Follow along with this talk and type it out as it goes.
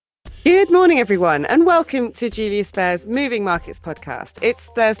Good morning, everyone, and welcome to Julius Baer's Moving Markets podcast. It's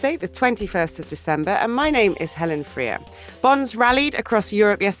Thursday, the 21st of December, and my name is Helen Freer. Bonds rallied across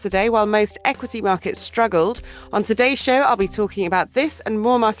Europe yesterday while most equity markets struggled. On today's show, I'll be talking about this and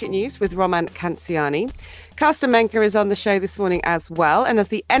more market news with Roman Canziani. Carsten Menke is on the show this morning as well, and as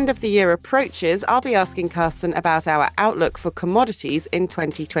the end of the year approaches, I'll be asking Carsten about our outlook for commodities in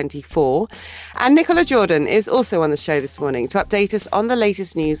 2024. And Nicolas Jordan is also on the show this morning to update us on the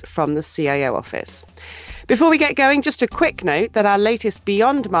latest news from the CIO Office. Before we get going, just a quick note that our latest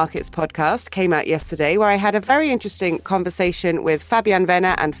Beyond Markets podcast came out yesterday, where I had a very interesting conversation with Fabian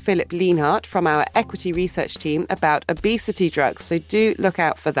Wenner and Philip Lienhardt from our equity research team about obesity drugs. So do look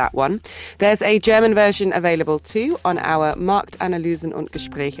out for that one. There's a German version available too on our Marktanalysen und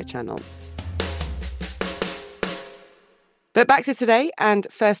Gespräche channel. But back to today, and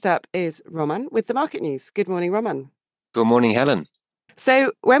first up is Roman with the market news. Good morning, Roman. Good morning, Helen.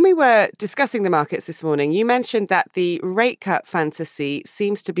 So when we were discussing the markets this morning, you mentioned that the rate cut fantasy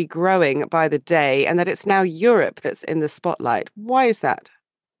seems to be growing by the day and that it's now Europe that's in the spotlight. Why is that?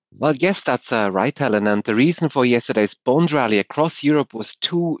 Well, yes, that's right, Helen. And the reason for yesterday's bond rally across Europe was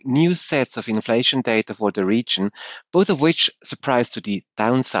two new sets of inflation data for the region, both of which surprised to the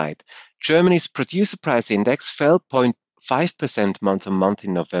downside. Germany's producer price index fell 0.5% month-on-month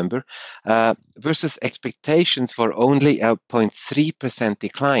in November versus expectations for only a 0.3%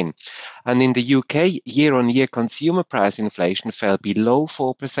 decline. And in the UK, year-on-year consumer price inflation fell below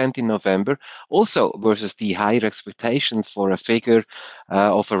 4% in November, also versus the higher expectations for a figure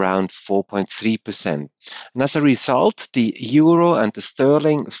of around 4.3%. And as a result, the euro and the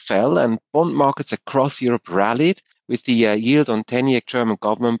sterling fell and bond markets across Europe rallied, with the yield on 10-year German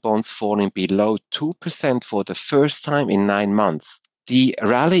government bonds falling below 2% for the first time in 9 months. The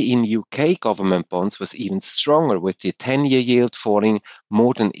rally in UK government bonds was even stronger, with the 10-year yield falling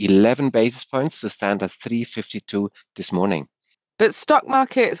more than 11 basis points to stand at 3.52 this morning. But stock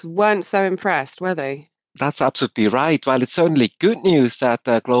markets weren't so impressed, were they? That's absolutely right. While it's certainly good news that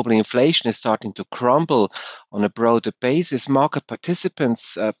global inflation is starting to crumble on a broader basis, market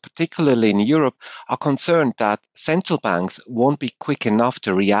participants, particularly in Europe, are concerned that central banks won't be quick enough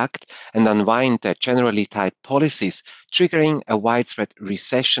to react and unwind their generally tight policies, triggering a widespread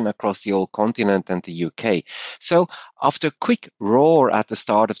recession across the old continent and the UK. So, after a quick roar at the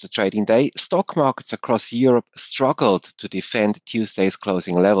start of the trading day, stock markets across Europe struggled to defend Tuesday's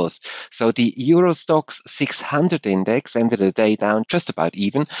closing levels. So the Euro Stoxx 600 index ended the day down just about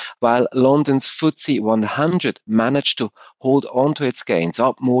even, while London's FTSE 100 managed to hold on to its gains,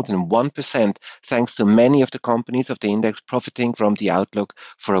 up more than 1%, thanks to many of the companies of the index profiting from the outlook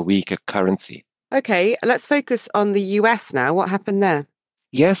for a weaker currency. Okay, let's focus on the US now. What happened there?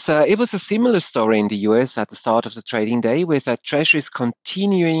 Yes, it was a similar story in the US at the start of the trading day, with treasuries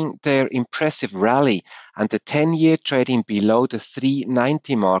continuing their impressive rally and the 10-year trading below the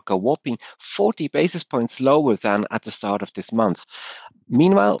 390 mark, a whopping 40 basis points lower than at the start of this month.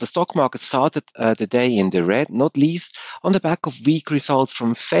 Meanwhile, the stock market started the day in the red, not least on the back of weak results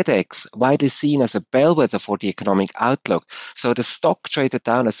from FedEx, widely seen as a bellwether for the economic outlook. So the stock traded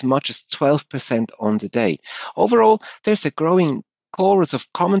down as much as 12% on the day. Overall, there's a growing chorus of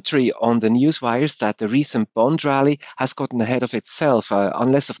commentary on the newswires that the recent bond rally has gotten ahead of itself,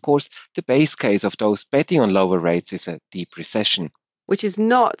 unless, of course, the base case of those betting on lower rates is a deep recession. Which is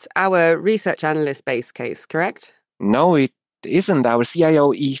not our research analyst base case, correct? No, it isn't. Our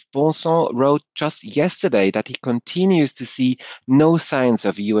CIO Yves Bonson wrote just yesterday that he continues to see no signs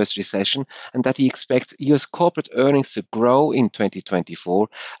of a US recession and that he expects US corporate earnings to grow in 2024,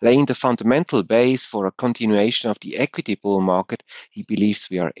 laying the fundamental base for a continuation of the equity bull market he believes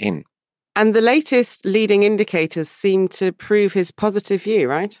we are in. And the latest leading indicators seem to prove his positive view,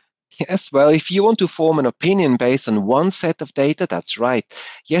 right? Yes, well, if you want to form an opinion based on one set of data, that's right.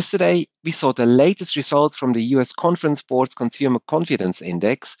 Yesterday, we saw the latest results from the US Conference Board's Consumer Confidence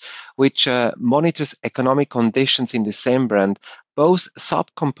Index, which monitors economic conditions in December, and both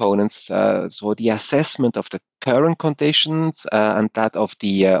subcomponents, so the assessment of the current conditions and that of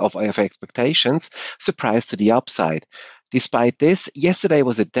the of expectations, surprised to the upside. Despite this, yesterday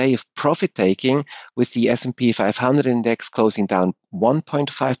was a day of profit-taking, with the S&P 500 index closing down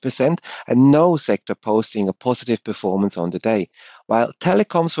 1.5% and no sector posting a positive performance on the day. While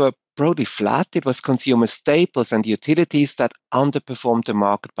telecoms were broadly flat, it was consumer staples and utilities that underperformed the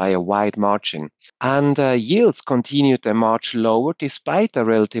market by a wide margin. And yields continued their march lower despite a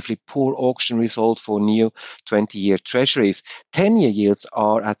relatively poor auction result for new 20-year treasuries. 10-year yields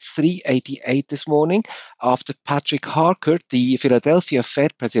are at 3.88 this morning after Patrick Harker, the Philadelphia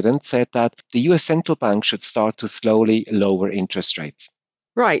Fed president, said that the US central bank should start to slowly lower interest rates.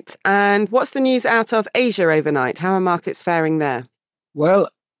 Right. And what's the news out of Asia overnight? How are markets faring there? Well,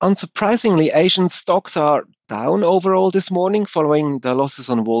 unsurprisingly, Asian stocks are down overall this morning following the losses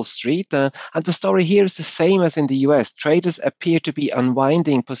on Wall Street. And the story here is the same as in the US. Traders appear to be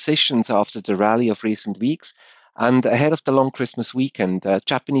unwinding positions after the rally of recent weeks. And ahead of the long Christmas weekend,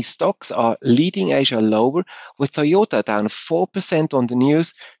 Japanese stocks are leading Asia lower, with Toyota down 4% on the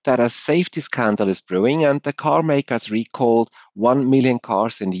news that a safety scandal is brewing, and the car makers recalled 1 million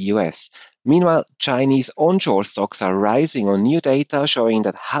cars in the US. Meanwhile, Chinese onshore stocks are rising on new data showing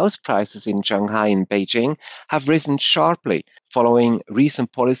that house prices in Shanghai and Beijing have risen sharply following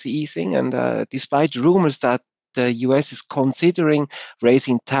recent policy easing, and despite rumors that the US is considering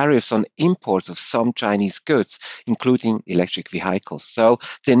raising tariffs on imports of some Chinese goods, including electric vehicles. So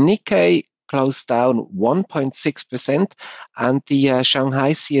the Nikkei closed down 1.6%, and the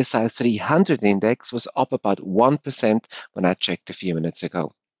Shanghai CSI 300 index was up about 1% when I checked a few minutes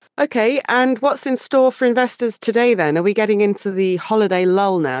ago. Okay, and what's in store for investors today then? Are we getting into the holiday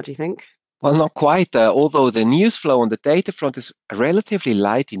lull now, do you think? Well, not quite, although the news flow on the data front is relatively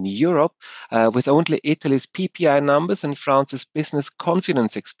light in Europe, with only Italy's PPI numbers and France's business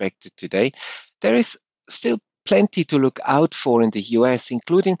confidence expected today. There is still plenty to look out for in the US,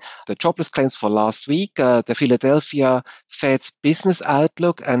 including the jobless claims for last week, the Philadelphia Fed's business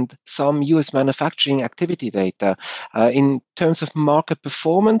outlook, and some US manufacturing activity data. In terms of market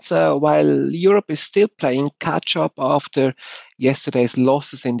performance, while Europe is still playing catch up after yesterday's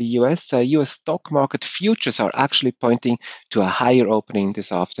losses in the US, US stock market futures are actually pointing to a higher opening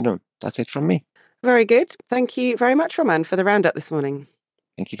this afternoon. That's it from me. Very good. Thank you very much, Roman, for the roundup this morning.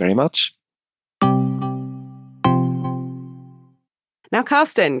 Thank you very much. Now,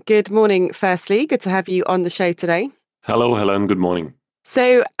 Carsten, good morning, firstly. Good to have you on the show today. Hello, Helen. Good morning.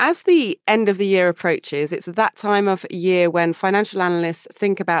 So, as the end of the year approaches, it's that time of year when financial analysts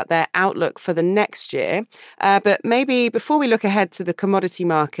think about their outlook for the next year. But maybe before we look ahead to the commodity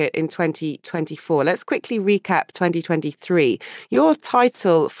market in 2024, let's quickly recap 2023. Your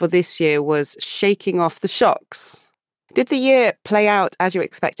title for this year was Shaking Off the Shocks. Did the year play out as you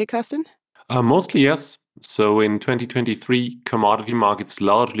expected, Carsten? Mostly, yes. So in 2023, commodity markets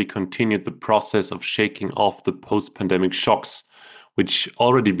largely continued the process of shaking off the post-pandemic shocks, which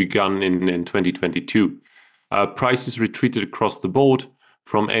already began in 2022. Prices retreated across the board,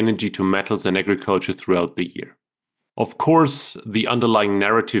 from energy to metals and agriculture throughout the year. Of course, the underlying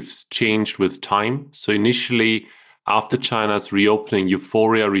narratives changed with time. So initially, after China's reopening,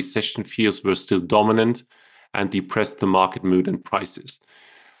 euphoria, recession fears were still dominant and depressed the market mood and prices.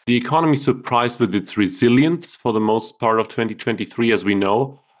 The economy surprised with its resilience for the most part of 2023, as we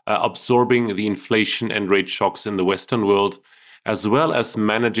know, absorbing the inflation and rate shocks in the Western world, as well as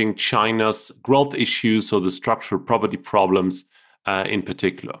managing China's growth issues or the structural property problems in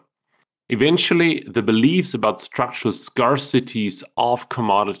particular. Eventually, the beliefs about structural scarcities of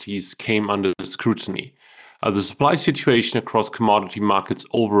commodities came under scrutiny. The supply situation across commodity markets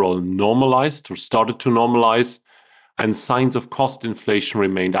overall normalized or started to normalize, and signs of cost inflation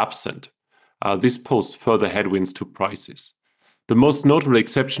remained absent. This posed further headwinds to prices. The most notable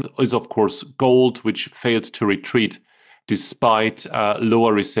exception is, of course, gold, which failed to retreat despite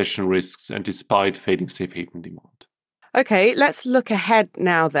lower recession risks and despite fading safe haven demand. Okay, let's look ahead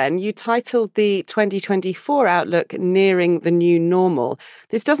now then. You titled the 2024 outlook Nearing the New Normal.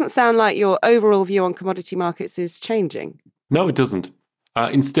 This doesn't sound like your overall view on commodity markets is changing. No, it doesn't.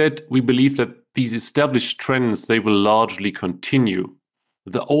 Instead, we believe that these established trends, they will largely continue.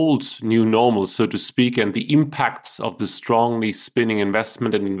 The old new normal, so to speak, and the impacts of the strongly spinning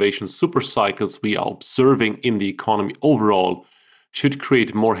investment and innovation supercycles we are observing in the economy overall should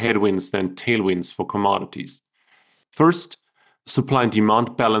create more headwinds than tailwinds for commodities. First, supply and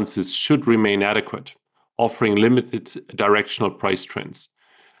demand balances should remain adequate, offering limited directional price trends.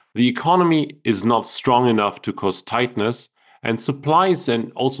 The economy is not strong enough to cause tightness, and supplies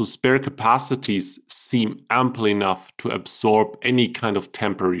and also spare capacities seem ample enough to absorb any kind of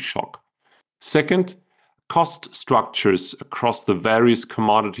temporary shock. Second, cost structures across the various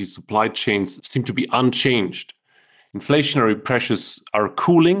commodity supply chains seem to be unchanged. Inflationary pressures are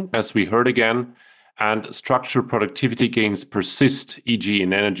cooling, as we heard again, and structural productivity gains persist, e.g.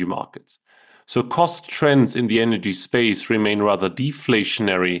 in energy markets. So cost trends in the energy space remain rather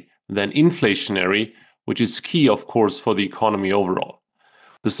deflationary than inflationary, which is key, of course, for the economy overall.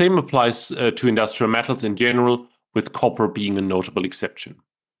 The same applies to industrial metals in general, with copper being a notable exception.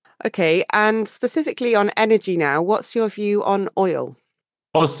 Okay, and specifically on energy now, what's your view on oil?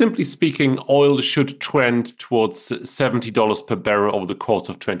 Well, simply speaking, oil should trend towards $70 per barrel over the course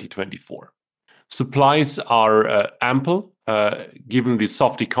of 2024. Supplies are ample, given the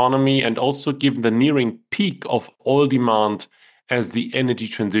soft economy and also given the nearing peak of oil demand as the energy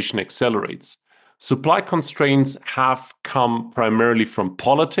transition accelerates. Supply constraints have come primarily from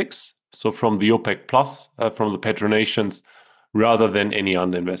politics, so from the OPEC plus, from the petronations, rather than any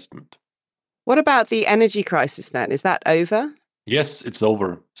underinvestment. What about the energy crisis then? Is that over? Yes, it's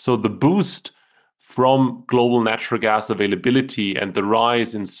over. So the boost from global natural gas availability and the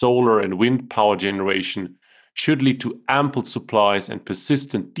rise in solar and wind power generation should lead to ample supplies and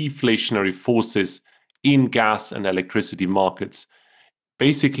persistent deflationary forces in gas and electricity markets,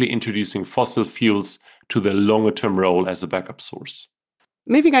 basically introducing fossil fuels to their longer-term role as a backup source.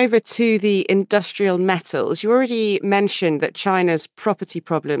 Moving over to the industrial metals, you already mentioned that China's property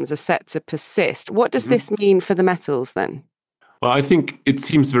problems are set to persist. What does this mean for the metals then? Well, I think it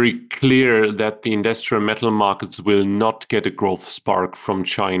seems very clear that the industrial metal markets will not get a growth spark from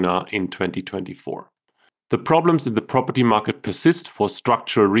China in 2024. The problems in the property market persist for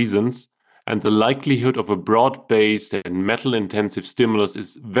structural reasons, and the likelihood of a broad-based and metal-intensive stimulus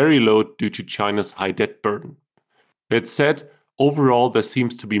is very low due to China's high debt burden. That said, overall, there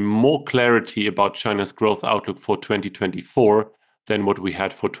seems to be more clarity about China's growth outlook for 2024 than what we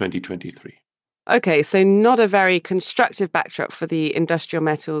had for 2023. Okay, so not a very constructive backdrop for the industrial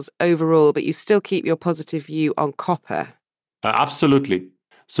metals overall, but you still keep your positive view on copper. Absolutely.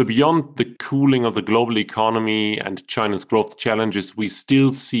 So beyond the cooling of the global economy and China's growth challenges, we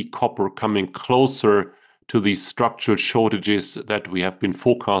still see copper coming closer to the structural shortages that we have been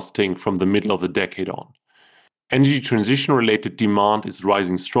forecasting from the middle of the decade on. Energy transition-related demand is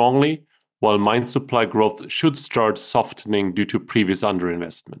rising strongly, while mine supply growth should start softening due to previous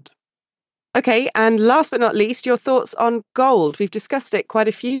underinvestment. Okay, and last but not least, your thoughts on gold. We've discussed it quite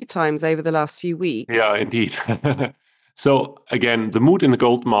a few times over the last few weeks. Yeah, indeed. So again, the mood in the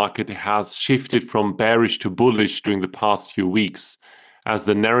gold market has shifted from bearish to bullish during the past few weeks, as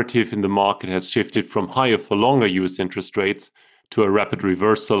the narrative in the market has shifted from higher for longer US interest rates to a rapid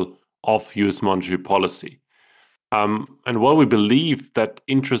reversal of US monetary policy. And while we believe that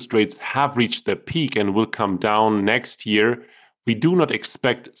interest rates have reached their peak and will come down next year, we do not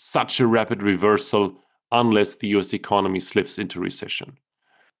expect such a rapid reversal unless the US economy slips into recession.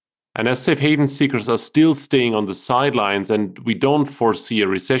 And as safe haven seekers are still staying on the sidelines and we don't foresee a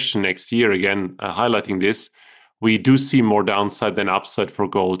recession next year, again, highlighting this, we do see more downside than upside for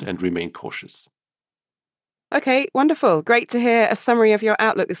gold and remain cautious. Okay, wonderful. Great to hear a summary of your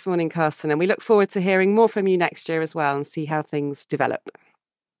outlook this morning, Carsten. And we look forward to hearing more from you next year as well and see how things develop.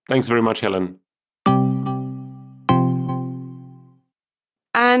 Thanks very much, Helen.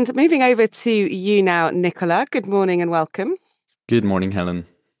 And moving over to you now, Nicolas. Good morning and welcome. Good morning, Helen.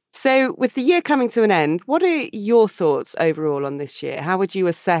 So with the year coming to an end, what are your thoughts overall on this year? How would you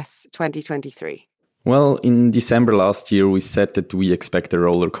assess 2023? Well, in December last year, we said that we expect a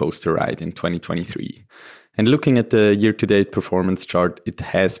roller coaster ride in 2023. And looking at the year-to-date performance chart, it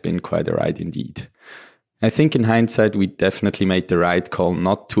has been quite a ride indeed. I think in hindsight, we definitely made the right call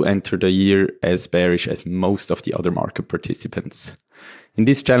not to enter the year as bearish as most of the other market participants. In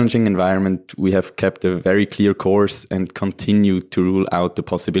this challenging environment, we have kept a very clear course and continued to rule out the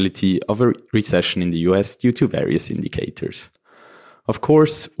possibility of a recession in the US due to various indicators. Of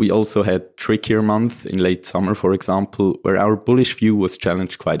course, we also had trickier months in late summer, for example, where our bullish view was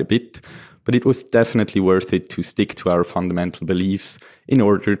challenged quite a bit, but it was definitely worth it to stick to our fundamental beliefs in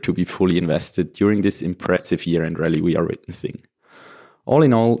order to be fully invested during this impressive year-end rally we are witnessing. All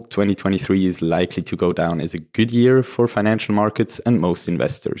in all, 2023 is likely to go down as a good year for financial markets and most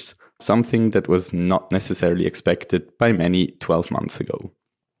investors, something that was not necessarily expected by many 12 months ago.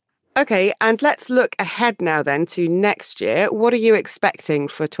 Okay, and let's look ahead now then to next year. What are you expecting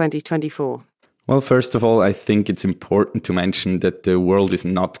for 2024? Well, first of all, I think it's important to mention that the world is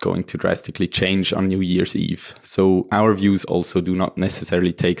not going to drastically change on New Year's Eve. So our views also do not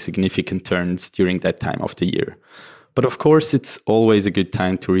necessarily take significant turns during that time of the year. But of course, it's always a good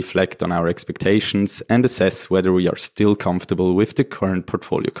time to reflect on our expectations and assess whether we are still comfortable with the current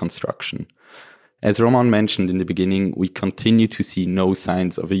portfolio construction. As Roman mentioned in the beginning, we continue to see no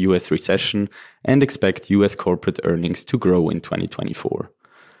signs of a US recession and expect US corporate earnings to grow in 2024.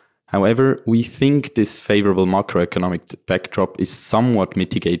 However, we think this favorable macroeconomic backdrop is somewhat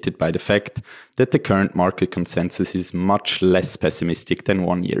mitigated by the fact that the current market consensus is much less pessimistic than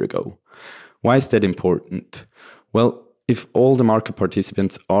 1 year ago. Why is that important? Well, if all the market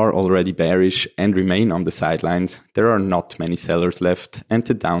participants are already bearish and remain on the sidelines, there are not many sellers left and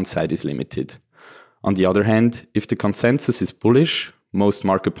the downside is limited. On the other hand, if the consensus is bullish, most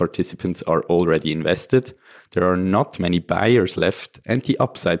market participants are already invested, there are not many buyers left and the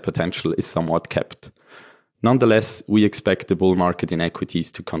upside potential is somewhat kept. Nonetheless, we expect the bull market in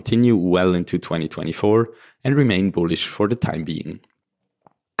equities to continue well into 2024 and remain bullish for the time being.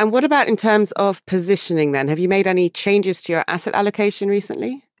 And what about in terms of positioning then? Have you made any changes to your asset allocation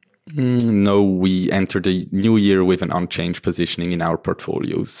recently? No, we entered the new year with an unchanged positioning in our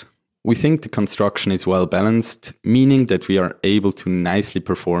portfolios. We think the construction is well balanced, meaning that we are able to nicely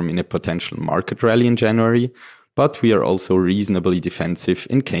perform in a potential market rally in January, but we are also reasonably defensive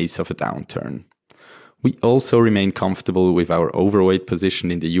in case of a downturn. We also remain comfortable with our overweight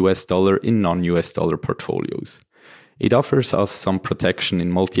position in the US dollar in non-US dollar portfolios. It offers us some protection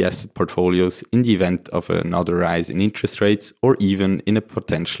in multi-asset portfolios in the event of another rise in interest rates or even in a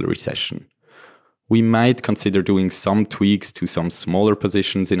potential recession. We might consider doing some tweaks to some smaller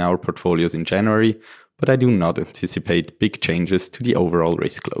positions in our portfolios in January, but I do not anticipate big changes to the overall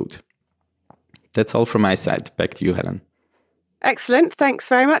risk load. That's all from my side. Back to you, Helen. Excellent. Thanks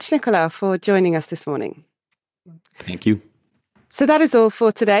very much, Nicolas, for joining us this morning. Thank you. So that is all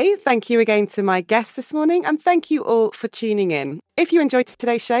for today. Thank you again to my guests this morning, and thank you all for tuning in. If you enjoyed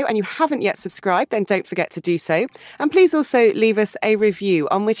today's show and you haven't yet subscribed, then don't forget to do so. And please also leave us a review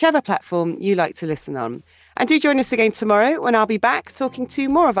on whichever platform you like to listen on. And do join us again tomorrow when I'll be back talking to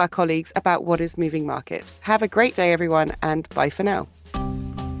more of our colleagues about what is moving markets. Have a great day, everyone, and bye for now.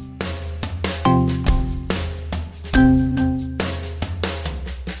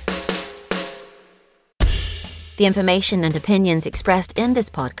 The information and opinions expressed in this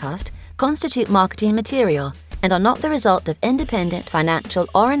podcast constitute marketing material and are not the result of independent financial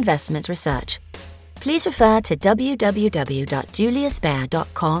or investment research. Please refer to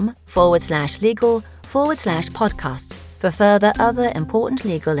www.juliusbaer.com/legal/podcasts for further other important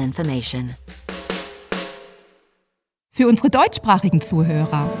legal information. Für unsere deutschsprachigen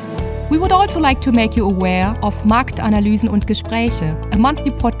Zuhörer. We would also like to make you aware of Marktanalysen und Gespräche, a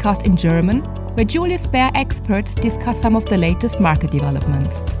monthly podcast in German, where Julius Baer experts discuss some of the latest market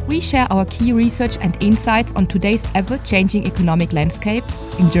developments. We share our key research and insights on today's ever-changing economic landscape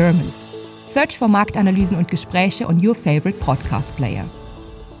in German. Search for Marktanalysen und Gespräche on your favorite podcast player.